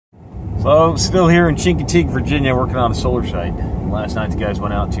So, still here in Chincoteague, Virginia, working on a solar site. Last night, the guys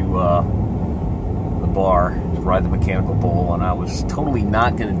went out to the bar to ride the Mechanical Bull, and I was totally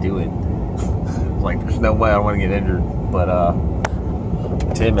not going to do it. Like, there's no way I want to get injured. But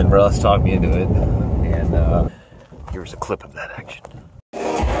Tim and Russ talked me into it, and here's a clip of that action.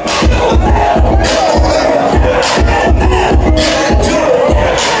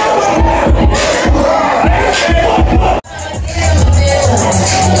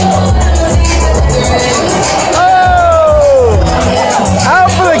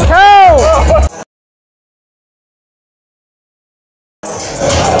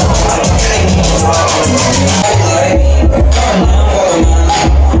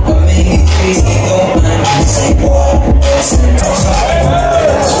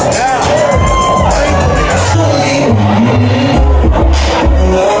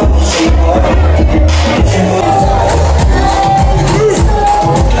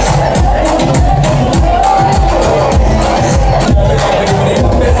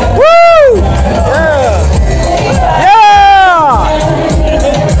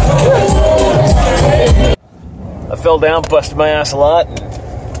 Fell down, busted my ass a lot, and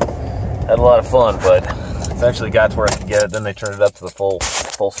had a lot of fun, but eventually got to where I could get it. Then they turned it up to the full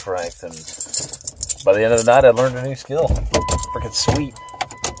strength, and by the end of the night I learned a new skill. It's freaking sweet.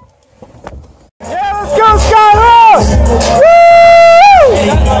 Yeah, let's go Skyhook! Woo!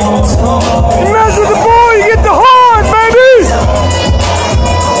 You mess with the bull, you get the horn, baby!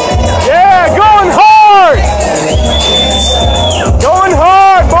 Yeah, going hard! Going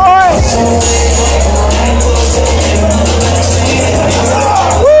hard, boys!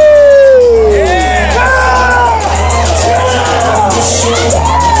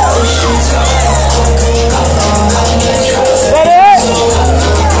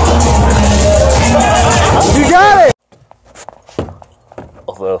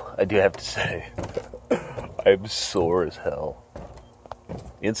 Although, I do have to say, I'm sore as hell.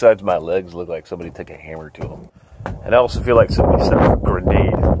 The insides of my legs look like somebody took a hammer to them. And I also feel like somebody set off a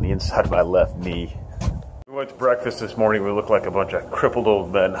grenade on the inside of my left knee. We went to breakfast this morning. We looked like a bunch of crippled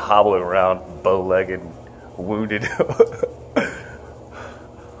old men hobbling around, bow-legged, wounded,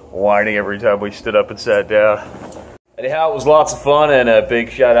 whining every time we stood up and sat down. Anyhow, it was lots of fun, and a big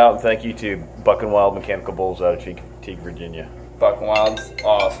shout out and thank you to Buck and Wild Mechanical Bulls out of Chincoteague, Virginia. Buck and Wild's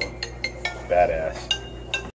awesome. Badass.